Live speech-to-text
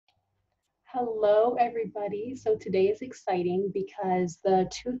Hello, everybody. So today is exciting because the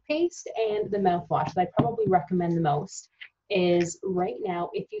toothpaste and the mouthwash that I probably recommend the most is right now,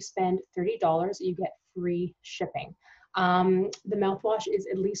 if you spend $30, you get free shipping. The mouthwash is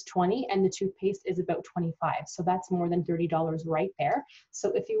at least 20 and the toothpaste is about 25. So that's more than $30 right there.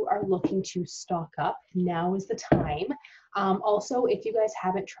 So if you are looking to stock up, now is the time. Also, if you guys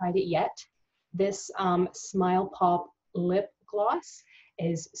haven't tried it yet, this Smile Pop lip gloss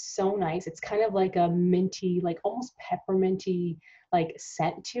is so nice. It's kind of like a minty, like almost pepperminty like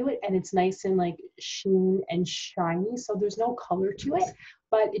scent to it, and it's nice and like sheen and shiny. So there's no color to it,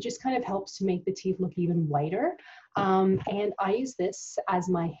 but it just kind of helps to make the teeth look even whiter. And I use this as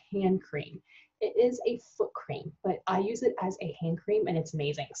my hand cream. It is a foot cream, but I use it as a hand cream and it's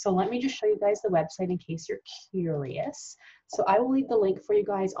amazing. So let me just show you guys the website in case you're curious. So I will leave the link for you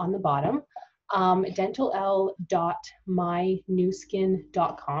guys on the bottom.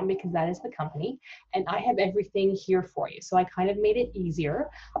 Dentalelle.mynewskin.com because that is the company, and I have everything here for you. So I kind of made it easier.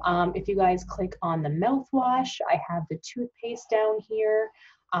 If you guys click on the mouthwash, I have the toothpaste down here,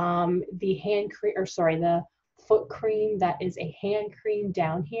 the hand cream, or sorry, the foot cream that is a hand cream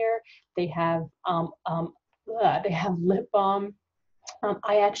down here. They have lip balm.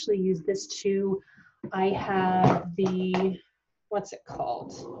 I actually use this too. I have the, what's it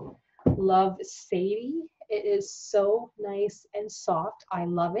called? Love Sadie. It is so nice and soft. I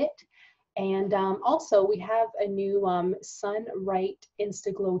love it. And also we have a new Sunright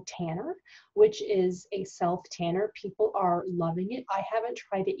Instaglow Tanner, which is a self tanner. People are loving it. I haven't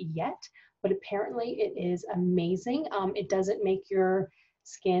tried it yet, but apparently it is amazing. It doesn't make your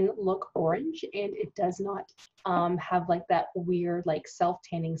skin look orange, and it does not have like that weird like self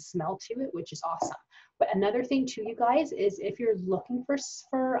tanning smell to it, which is awesome. But another thing too, you guys, is if you're looking for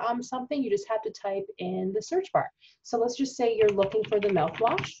something, you just have to type in the search bar. So let's just say you're looking for the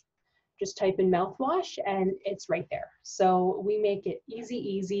mouthwash. Just type in mouthwash and it's right there. So we make it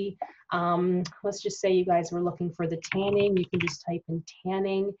easy. Let's just say you guys were looking for the tanning. You can just type in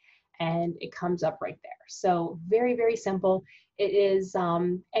tanning and it comes up right there. So very simple. It is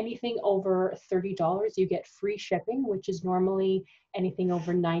anything over $30, you get free shipping, which is normally anything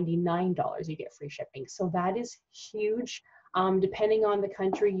over $99, you get free shipping. So that is huge. Depending on the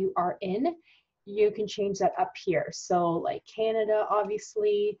country you are in, you can change that up here. So like Canada,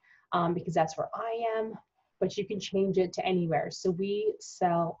 obviously, because that's where I am, but you can change it to anywhere. So we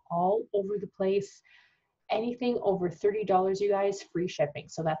sell all over the place. Anything over $30, you guys, free shipping.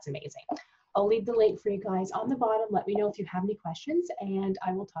 So that's amazing. I'll leave the link for you guys on the bottom. Let me know if you have any questions, and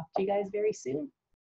I will talk to you guys very soon.